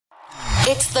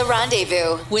It's The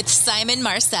Rendezvous with Simon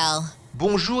Marcel.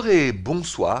 Bonjour et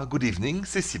bonsoir, good evening,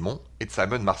 c'est Simon, it's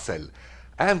Simon Marcel.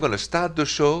 I'm going to start the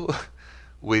show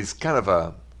with kind of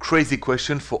a crazy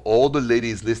question for all the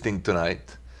ladies listening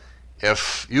tonight.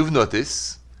 If you've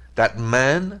noticed that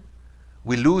men,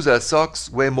 we lose our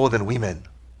socks way more than women.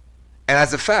 And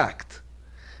as a fact,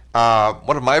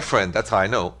 one of my friends, that's how I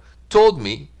know, told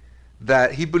me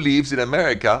that he believes in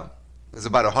America, there's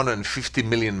about 150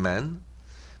 million men,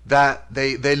 that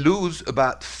they lose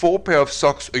about 4 pair of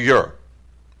socks a year,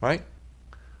 right?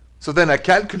 So then I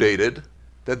calculated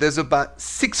that there's about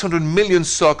 600 million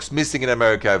socks missing in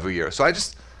America every year. So I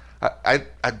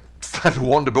started to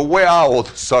wonder, but where are all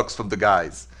the socks from the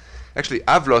guys? Actually,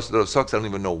 I've lost a lot of socks, I don't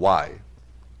even know why.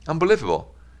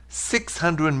 Unbelievable.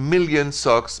 600 million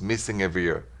socks missing every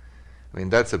year. I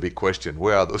mean, that's a big question.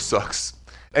 Where are those socks?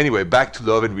 Anyway, back to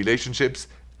love and relationships.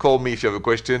 Call me if you have a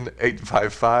question,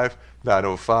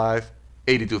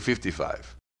 855-905-8255.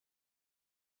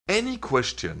 Any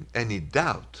question, any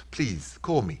doubt, please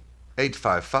call me,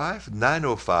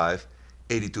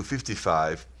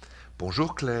 855-905-8255. Bonjour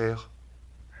Claire.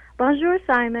 Bonjour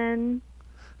Simon.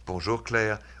 Bonjour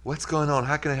Claire. What's going on?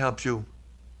 How can I help you?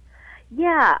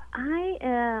 Yeah,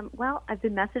 I've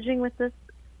been messaging with this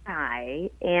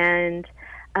guy, and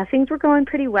things were going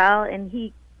pretty well, and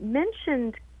he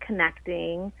mentioned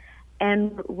connecting,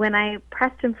 and when I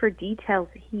pressed him for details,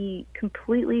 he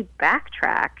completely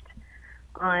backtracked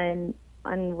on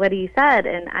what he said,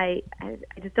 and I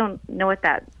just don't know what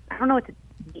to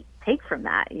take from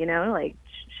that, like,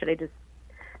 should I just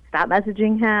stop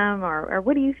messaging him, or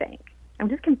what do you think? I'm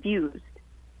just confused.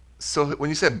 So when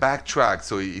you said backtrack,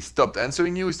 so he stopped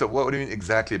answering you? What do you mean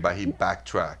exactly by he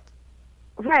backtracked?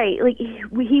 Right, like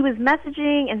he was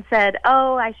messaging and said,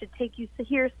 "Oh, I should take you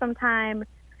here sometime.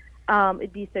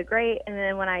 It'd be so great." And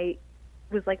then when I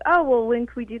was like, "Oh, well, when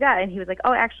can we do that?" And he was like,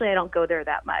 "Oh, actually, I don't go there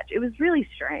that much." It was really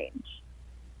strange.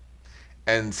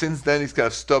 And since then, he's kind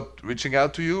of stopped reaching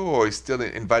out to you, or he's still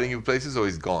inviting you places, or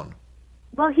he's gone?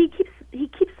 Well, he keeps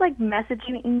like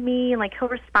messaging me, and like he'll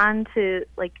respond to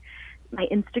like my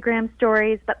Instagram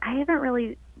stories, but I haven't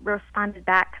really responded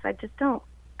back because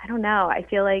I don't know. I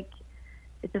feel like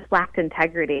it just lacked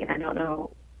integrity, and I don't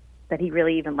know that he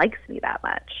really even likes me that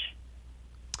much.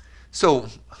 So,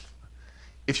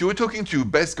 if you were talking to your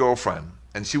best girlfriend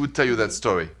and she would tell you that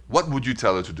story, what would you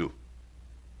tell her to do?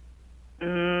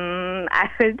 I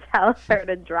would tell her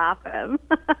to drop him.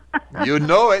 You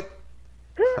know it.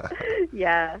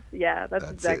 Yeah,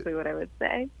 that's exactly it. what I would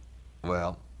say.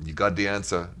 Well, you got the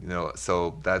answer,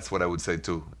 so that's what I would say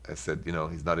too. I said,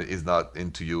 he's not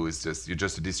into you, you're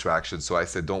just a distraction. So I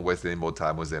said, don't waste any more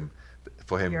time with him.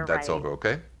 For him, You're that's right. over,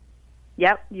 okay?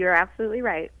 Yep, you're absolutely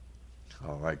right.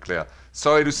 All right, Claire.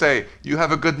 Sorry to say, you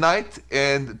have a good night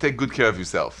and take good care of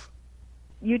yourself.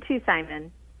 You too,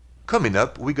 Simon. Coming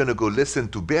up, we're going to go listen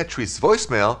to Beatrice's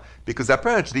voicemail because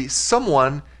apparently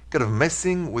someone kind of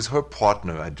messing with her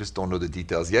partner. I just don't know the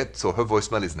details yet, so her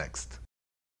voicemail is next.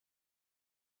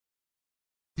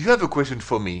 You have a question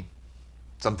for me,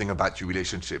 something about your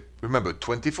relationship. Remember,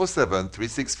 24/7,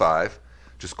 365.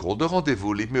 Just call the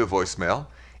rendezvous, leave me a voicemail,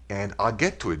 and I'll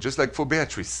get to it, just like for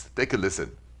Beatrice. Take a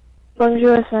listen.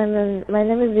 Bonjour, Simon. My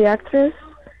name is Beatrice.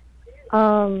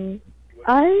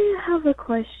 I have a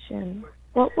question.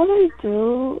 What would I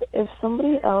do if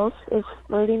somebody else is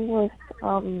flirting with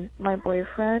my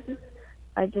boyfriend?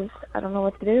 I don't know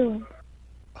what to do.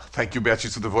 Thank you,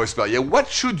 Beatrice, for the voicemail. Yeah, what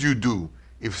should you do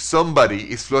if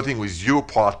somebody is flirting with your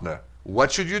partner?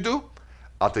 What should you do?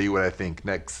 I'll tell you what I think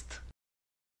next.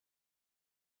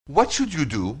 What should you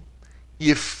do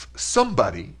if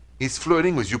somebody is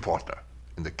flirting with your partner?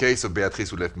 In the case of Beatrice,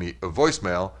 who left me a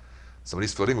voicemail,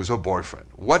 somebody's flirting with her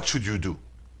boyfriend. What should you do?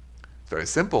 It's very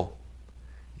simple.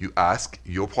 You ask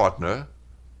your partner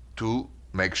to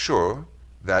make sure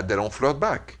that they don't flirt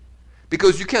back.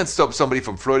 Because you can't stop somebody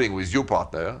from flirting with your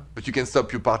partner, but you can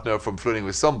stop your partner from flirting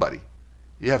with somebody.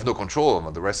 You have no control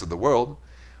over the rest of the world.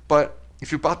 But if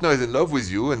your partner is in love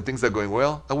with you and things are going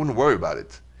well, I wouldn't worry about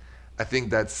it. I think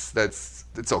that's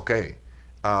okay.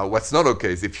 What's not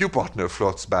okay is if your partner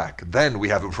flirts back, then we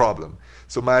have a problem.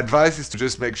 So my advice is to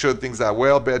just make sure things are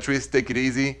well, Beatrice, take it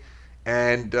easy,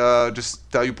 and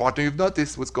just tell your partner you've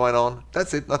noticed what's going on.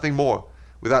 That's it, nothing more.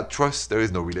 Without trust, there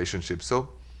is no relationship. So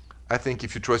I think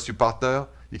if you trust your partner,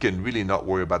 you can really not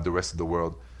worry about the rest of the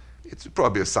world. It's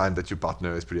probably a sign that your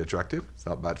partner is pretty attractive. It's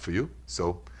not bad for you.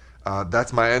 So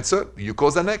that's my answer. You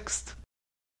calls are next.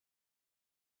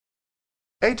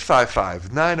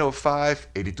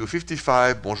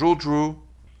 855-905-8255. Bonjour, Drew.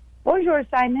 Bonjour,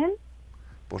 Simon.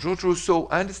 Bonjour, Drew. So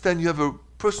I understand you have a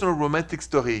personal romantic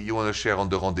story you want to share on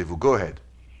the rendezvous. Go ahead.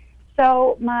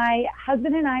 So my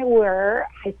husband and I were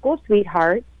high school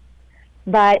sweethearts,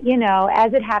 but, you know,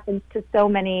 as it happens to so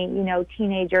many, you know,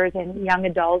 teenagers and young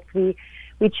adults, we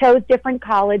chose different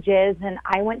colleges, and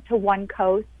I went to one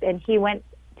coast and he went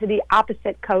to the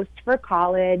opposite coast for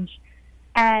college.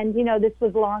 And, you know, this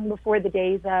was long before the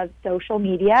days of social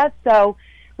media. So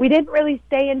we didn't really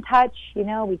stay in touch. You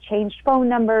know, we changed phone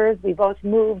numbers. We both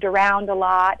moved around a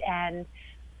lot. And,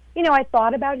 you know, I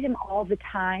thought about him all the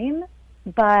time.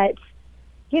 But,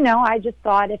 you know, I just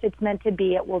thought if it's meant to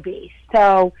be, it will be.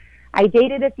 So I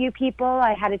dated a few people.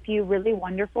 I had a few really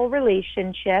wonderful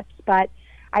relationships. But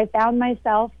I found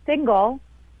myself single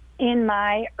in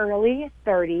my early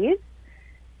 30s.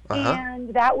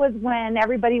 And that was when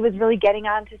everybody was really getting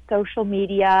onto social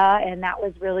media, and that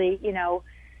was really, you know,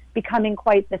 becoming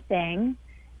quite the thing.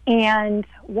 And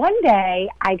one day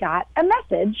I got a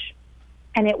message,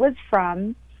 and it was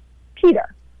from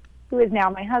Peter, who is now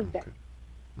my husband.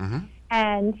 Mm-hmm.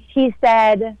 And he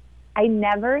said, I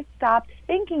never stopped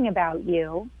thinking about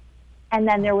you. And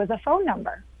then there was a phone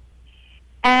number.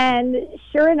 And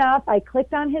sure enough, I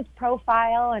clicked on his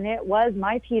profile, and it was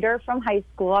my Peter from high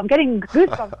school. I'm getting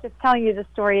goosebumps just telling you the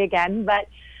story again, but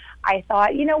I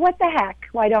thought, you know, what the heck?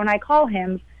 Why don't I call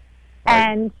him? Right.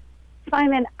 And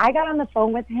Simon, I got on the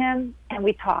phone with him, and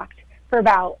we talked for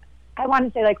about, I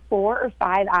want to say like 4 or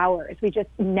 5 hours. We just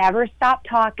never stopped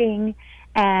talking,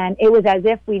 and it was as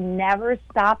if we never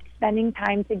stopped spending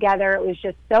time together. It was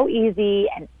just so easy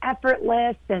and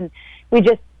effortless, and we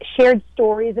just shared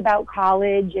stories about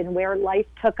college and where life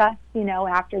took us, you know,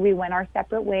 after we went our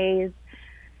separate ways.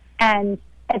 And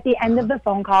at the end of the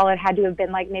phone call, it had to have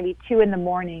been like maybe 2 a.m.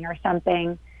 or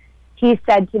something. He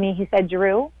said to me, he said,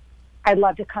 Drew, I'd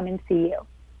love to come and see you.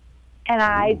 And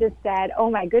I just said,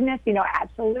 oh my goodness, you know,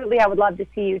 absolutely, I would love to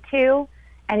see you too.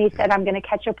 And he said, I'm going to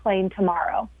catch a plane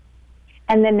tomorrow.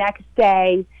 And the next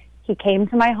day, he came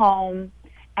to my home,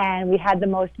 and we had the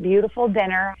most beautiful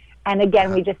dinner. And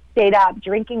again, we just stayed up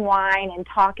drinking wine and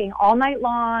talking all night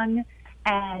long.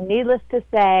 And needless to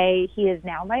say, he is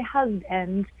now my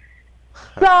husband.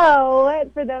 So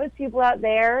for those people out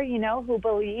there, you know, who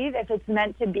believe if it's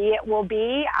meant to be, it will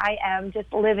be, I am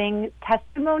just living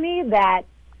testimony that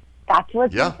that's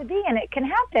what's meant to be, and it can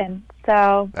happen.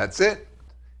 So that's it.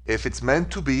 If it's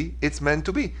meant to be, it's meant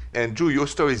to be. And Drew, your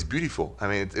story is beautiful. I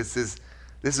mean, this is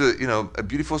a, you know, a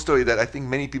beautiful story that I think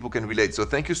many people can relate. So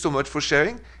thank you so much for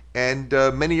sharing, and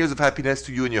many years of happiness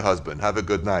to you and your husband. Have a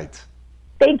good night.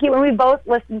 Thank you. And we both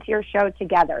listen to your show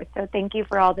together. So thank you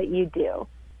for all that you do.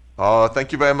 Oh,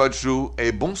 thank you very much, Drew.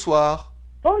 Et bonsoir.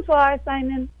 Bonsoir,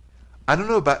 Simon. I don't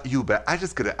know about you, but I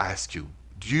just gotta ask you,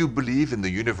 do you believe in the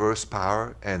universe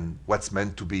power and what's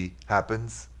meant to be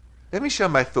happens? Let me share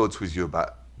my thoughts with you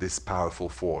about this powerful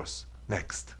force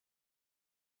next.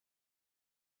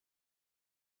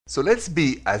 So let's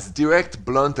be as direct,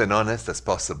 blunt, and honest as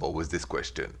possible with this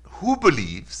question. Who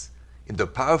believes in the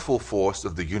powerful force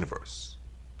of the universe?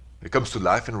 When it comes to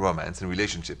life and romance and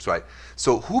relationships, right?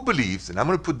 So who believes, and I'm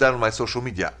going to put that on my social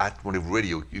media, at Rendezvous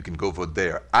Radio, you can go vote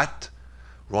there, at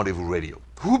Rendezvous Radio.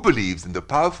 Who believes in the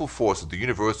powerful force of the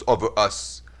universe over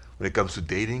us when it comes to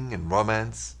dating and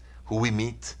romance, who we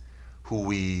meet, who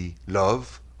we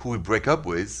love, who we break up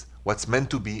with, what's meant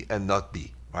to be and not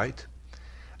be, right?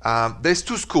 There's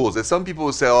two schools. There's some people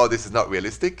who say, oh, this is not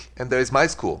realistic, and there is my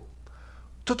school.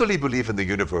 Totally believe in the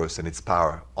universe and its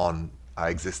power on our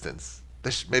existence.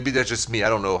 Maybe that's just me. I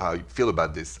don't know how you feel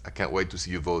about this. I can't wait to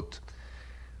see you vote.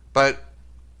 But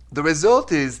the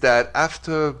result is that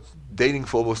after dating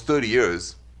for almost 30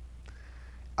 years,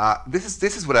 this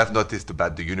is what I've noticed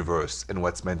about the universe and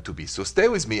what's meant to be. So stay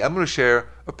with me. I'm going to share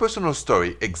a personal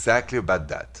story exactly about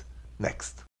that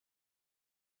next.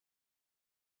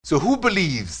 So who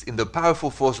believes in the powerful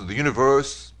force of the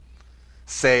universe?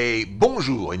 Say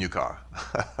bonjour in your car.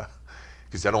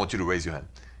 Because I don't want you to raise your hand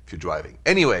if you're driving.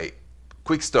 Anyway,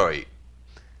 quick story.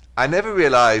 I never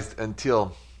realized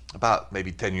until about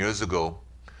maybe 10 years ago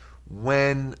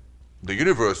when the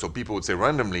universe, or people would say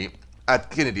randomly,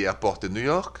 at Kennedy Airport in New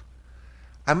York,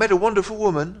 I met a wonderful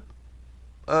woman,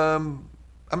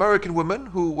 American woman,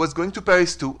 who was going to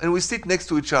Paris too, and we sit next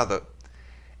to each other.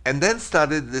 And then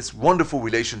started this wonderful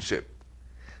relationship.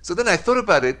 So then I thought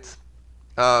about it.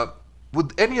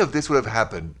 Would any of this would have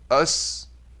happened? Us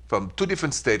from two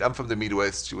different states. I'm from the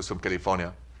Midwest. She was from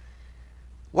California.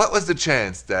 What was the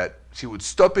chance that she would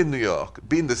stop in New York,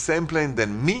 be in the same plane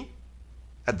than me,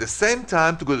 at the same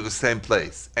time to go to the same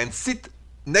place, and sit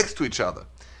next to each other?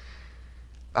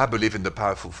 I believe in the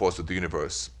powerful force of the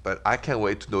universe, but I can't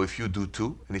wait to know if you do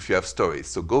too, and if you have stories.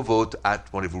 So go vote at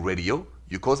Rendezvous Radio.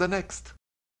 Your calls are next.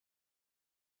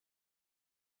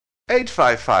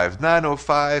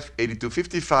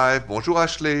 855-905-8255. Bonjour,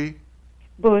 Ashley.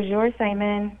 Bonjour,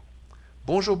 Simon.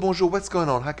 Bonjour, bonjour. What's going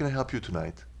on? How can I help you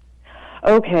tonight?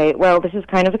 Okay, well, this is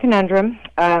kind of a conundrum.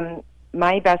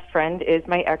 My best friend is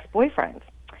my ex-boyfriend,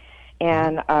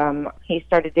 and he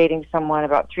started dating someone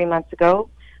about 3 months ago.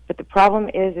 But the problem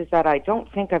is that I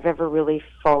don't think I've ever really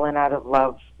fallen out of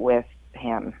love with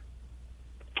him.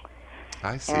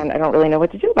 I see. And I don't really know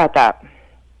what to do about that.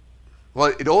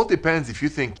 Well, it all depends if you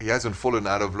think he hasn't fallen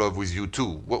out of love with you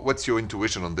too. What's your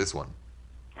intuition on this one?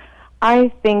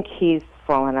 I think he's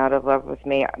fallen out of love with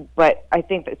me, but I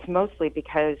think it's mostly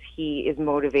because he is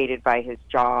motivated by his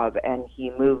job and he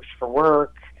moves for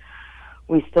work.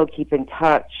 We still keep in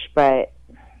touch, but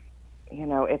you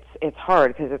know, it's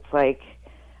hard because it's like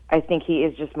I think he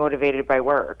is just motivated by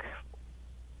work.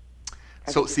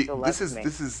 So see, this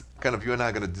is kind of, you and I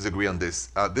are going to disagree on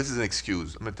this. This is an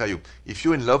excuse. I'm going to tell you, if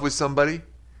you're in love with somebody,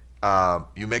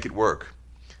 you make it work.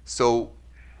 So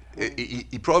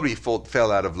he probably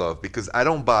fell out of love because I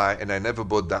don't buy, and I never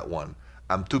bought that one.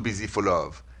 I'm too busy for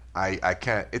love. I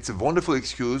can't. It's a wonderful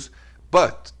excuse,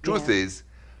 but truth is,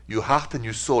 your heart and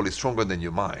your soul is stronger than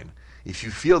your mind. If you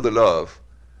feel the love,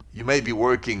 you may be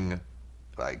working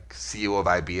like CEO of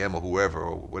IBM or whoever,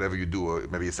 or whatever you do, or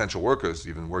maybe essential workers,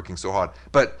 even working so hard.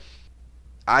 But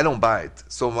I don't buy it.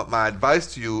 So my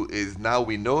advice to you is, now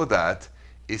we know that,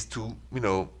 is to,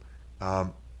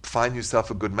 find yourself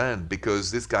a good man,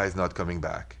 because this guy is not coming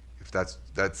back. If that's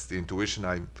the intuition,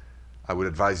 I would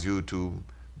advise you to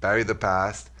bury the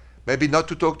past. Maybe not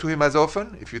to talk to him as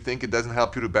often if you think it doesn't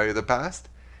help you to bury the past,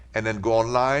 and then go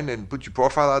online and put your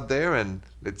profile out there and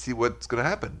let's see what's going to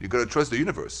happen. You got to trust the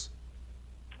universe.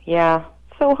 Yeah,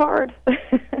 so hard.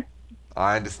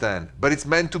 I understand. But it's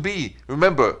meant to be.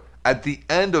 Remember, at the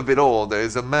end of it all, there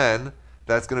is a man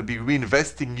that's going to be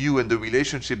reinvesting you in the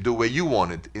relationship the way you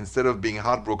want it, instead of being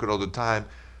heartbroken all the time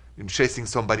and chasing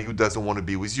somebody who doesn't want to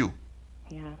be with you.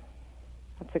 Yeah,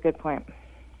 that's a good point.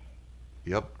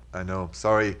 Yep, I know.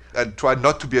 Sorry. I try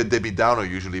not to be a Debbie Downer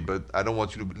usually, but I don't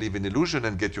want you to live in illusion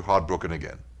and get your heart broken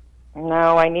again.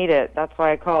 No, I need it. That's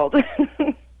why I called.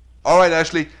 All right,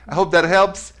 Ashley. I hope that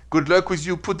helps. Good luck with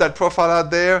you. Put that profile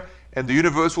out there, and the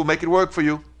universe will make it work for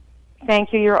you.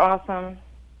 Thank you. You're awesome.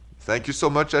 Thank you so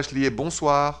much, Ashley, et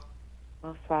bonsoir.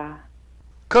 Bonsoir.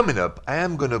 Coming up, I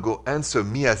am going to go answer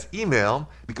Mia's email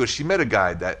because she met a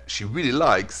guy that she really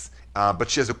likes,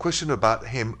 but she has a question about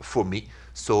him for me.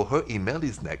 So her email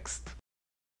is next.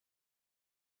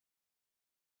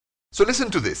 So listen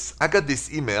to this. I got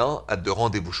this email at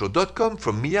therendezvousshow.com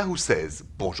from Mia, who says,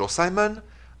 Bonjour Simon,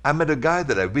 I met a guy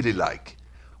that I really like.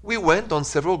 We went on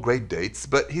several great dates,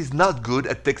 but he's not good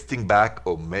at texting back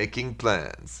or making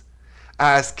plans.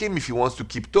 I asked him if he wants to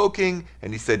keep talking,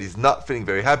 and he said he's not feeling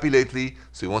very happy lately,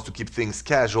 so he wants to keep things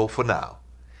casual for now.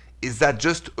 Is that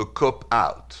just a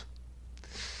cop-out?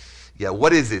 Yeah,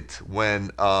 what is it when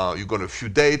you go on a few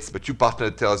dates, but your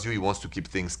partner tells you he wants to keep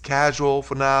things casual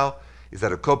for now? Is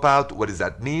that a cop-out? What does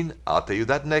that mean? I'll tell you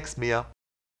that next, Mia.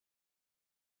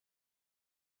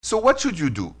 So what should you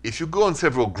do if you go on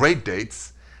several great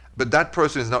dates, but that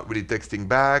person is not really texting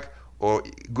back or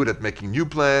good at making new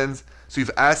plans? So you've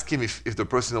asked him if the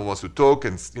person wants to talk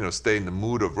and stay in the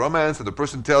mood of romance, and the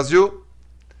person tells you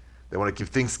they want to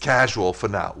keep things casual for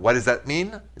now. What does that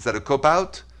mean? Is that a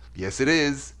cop-out? Yes, it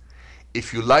is.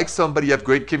 If you like somebody, you have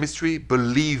great chemistry,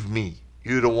 believe me,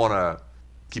 you don't want to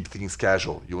keep things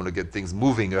casual. You want to get things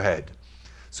moving ahead.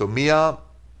 So Mia,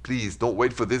 please don't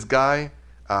wait for this guy.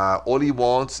 All he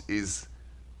wants is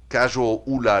casual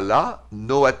ooh la la,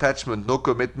 no attachment, no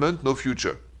commitment, no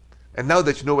future. And now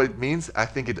that you know what it means, I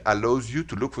think it allows you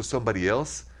to look for somebody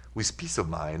else with peace of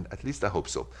mind. At least I hope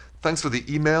so. Thanks for the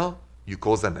email. Your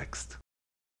calls are next.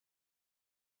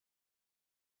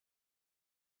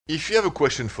 If you have a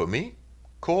question for me,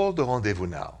 call the rendezvous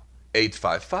now.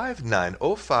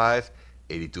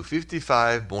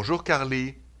 855-905-8255. Bonjour,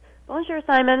 Carly. Bonjour,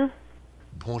 Simon.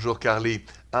 Bonjour, Carly.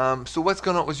 So what's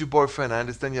going on with your boyfriend? I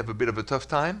understand you have a bit of a tough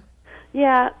time?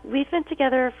 Yeah, we've been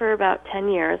together for about 10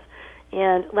 years,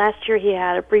 and last year he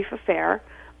had a brief affair.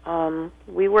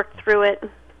 We worked through it.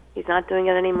 He's not doing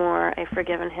it anymore. I've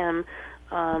forgiven him.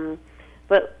 I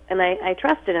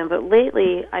trusted him, but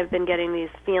lately I've been getting these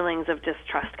feelings of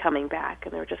distrust coming back,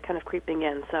 and they're just kind of creeping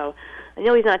in. So I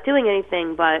know he's not doing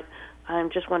anything, but I'm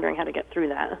just wondering how to get through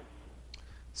that.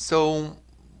 So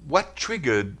what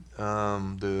triggered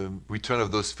the return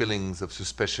of those feelings of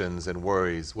suspicions and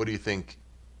worries? What do you think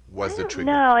was the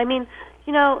trigger? No, I mean,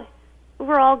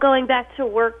 we're all going back to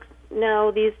work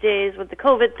now these days with the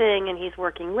COVID thing, and he's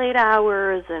working late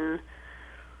hours, and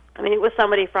I mean, it was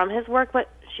somebody from his work, but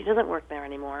she doesn't work there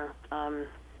anymore.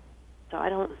 So I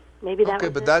don't Maybe that Okay,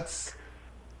 was but it.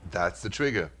 that's the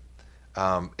trigger.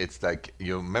 It's like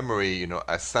your memory,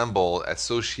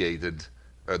 associated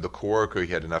the coworker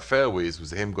he had an affair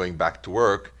with him going back to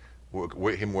work,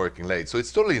 him working late. So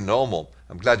it's totally normal.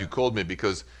 I'm glad you called me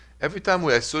because every time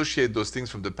we associate those things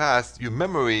from the past, your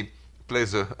memory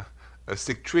plays a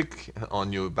sick trick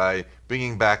on you by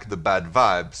bringing back the bad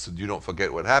vibes so you don't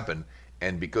forget what happened.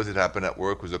 And because it happened at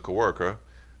work with a coworker,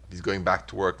 he's going back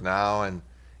to work now and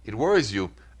it worries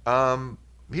you.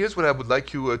 Here's what I would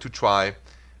like you to try.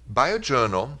 Buy a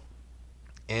journal,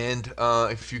 and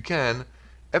if you can,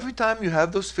 every time you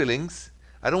have those feelings,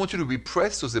 I don't want you to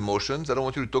repress those emotions. I don't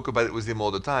want you to talk about it with him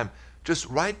all the time. Just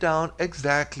write down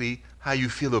exactly how you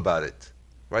feel about it,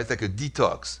 right? It's like a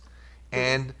detox.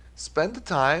 And spend the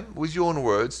time with your own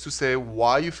words to say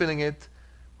why you're feeling it,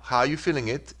 how you're feeling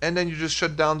it, and then you just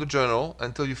shut down the journal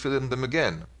until you feel them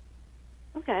again.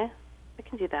 Okay, I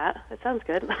can do that. That sounds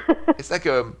good. It's like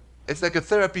a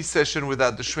therapy session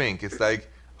without the shrink. It's like,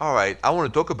 all right, I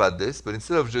want to talk about this, but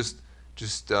instead of just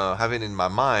having it in my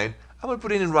mind, I'm going to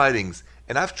put it in writings.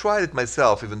 And I've tried it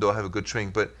myself, even though I have a good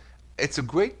shrink. But it's a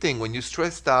great thing when you're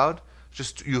stressed out.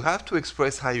 Just you have to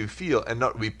express how you feel and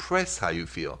not repress how you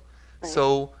feel. Right.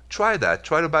 So try that.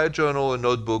 Try to buy a journal, a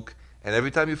notebook, and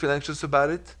every time you feel anxious about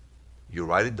it, you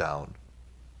write it down.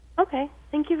 Okay,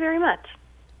 thank you very much.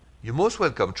 You're most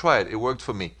welcome. Try it. It worked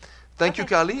for me. Thank you,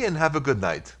 Carly, and have a good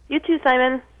night. You too,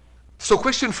 Simon. So,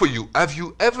 question for you. Have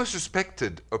you ever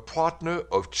suspected a partner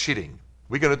of cheating?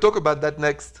 We're going to talk about that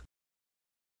next.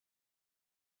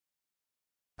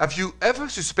 Have you ever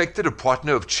suspected a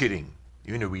partner of cheating?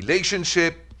 You're in a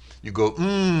relationship, you go,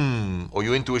 or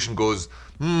your intuition goes,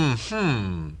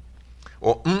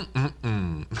 or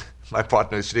my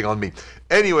partner is cheating on me.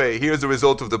 Anyway, here's the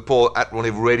result of the poll at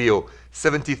Rendezvous Radio.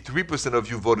 73%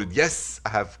 of you voted yes, I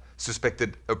have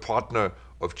suspected a partner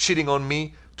of cheating on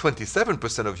me.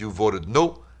 27% of you voted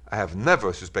no, I have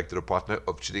never suspected a partner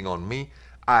of cheating on me.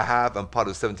 I'm part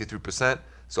of 73%,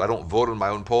 so I don't vote on my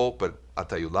own poll, but I'll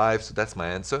tell you live, so that's my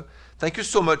answer. Thank you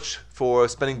so much for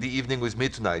spending the evening with me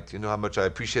tonight. You know how much I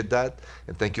appreciate that,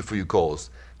 and thank you for your calls.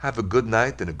 Have a good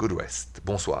night and a good rest.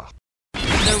 Bonsoir.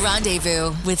 The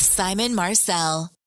Rendezvous with Simon Marcel.